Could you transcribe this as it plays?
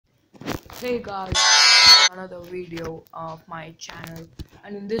Hey guys, another video of my channel,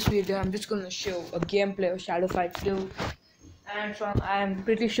 and in this video I'm just gonna show a gameplay of Shadow Fight 2. And I'm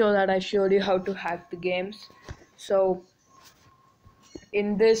pretty sure that I showed you how to hack the games. So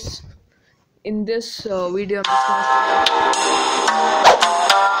in this video I'm just gonna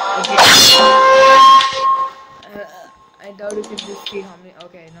show you I doubt if you can just see how many.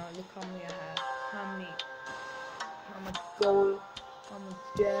 Okay, now look how many I have. How much gold, how much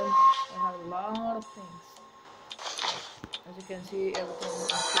gems. I have a lot of things. As you can see, everything is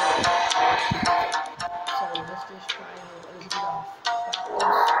included. So let's just try a little bit of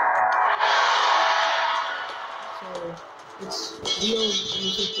practice. So it's real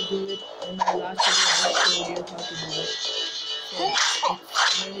easy to do it. In my last video, I showed you how to do it. So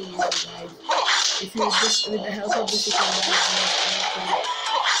it's really easy, guys. If you just with the help of this, you can buy almost anything.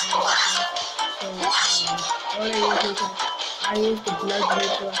 So all I use is I use the blood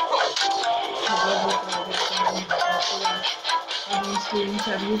reaper. The blood reaper I just found on these screens.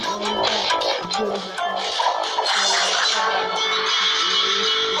 I've used all the good weapons.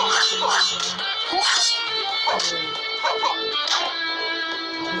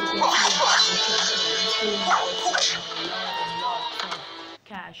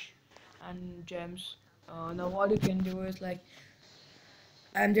 Cash and gems. Now what you can do is like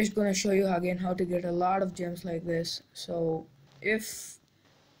I'm just gonna show you again how to get a lot of gems like this. So if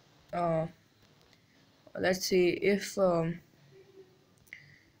let's see if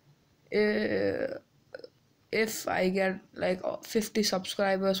I get like 50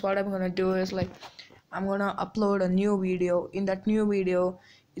 subscribers, what I'm gonna do is like I'm gonna upload a new video. In that new video,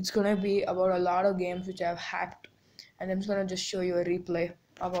 it's gonna be about a lot of games which I've hacked, and I'm just gonna just show you a replay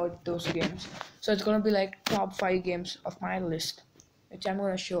about those games. So it's gonna be like top 5 games of my list, which I'm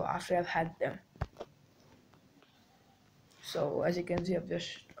gonna show after I've had them. So as you can see, I've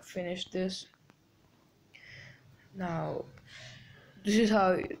just finished this. Now this is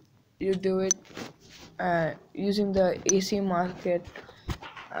how you do it using the AC Market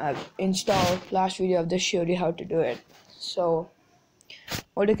install. Last video I've just showed you how to do it. So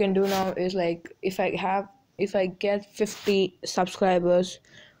what you can do now is like if I get 50 subscribers,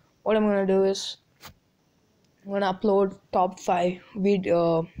 what I'm gonna do is I'm gonna upload top 5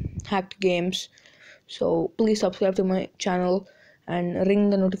 video hacked games. So please subscribe to my channel and ring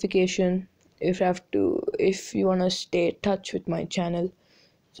the notification if you wanna stay in touch with my channel.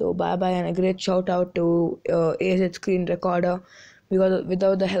 So bye bye, and a great shout out to AZ Screen Recorder, because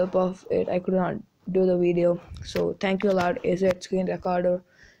without the help of it I could not do the video. So thank you a lot, AZ Screen Recorder,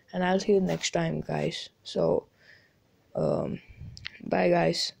 and I'll see you next time, guys. So bye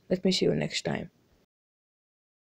guys, let me see you next time.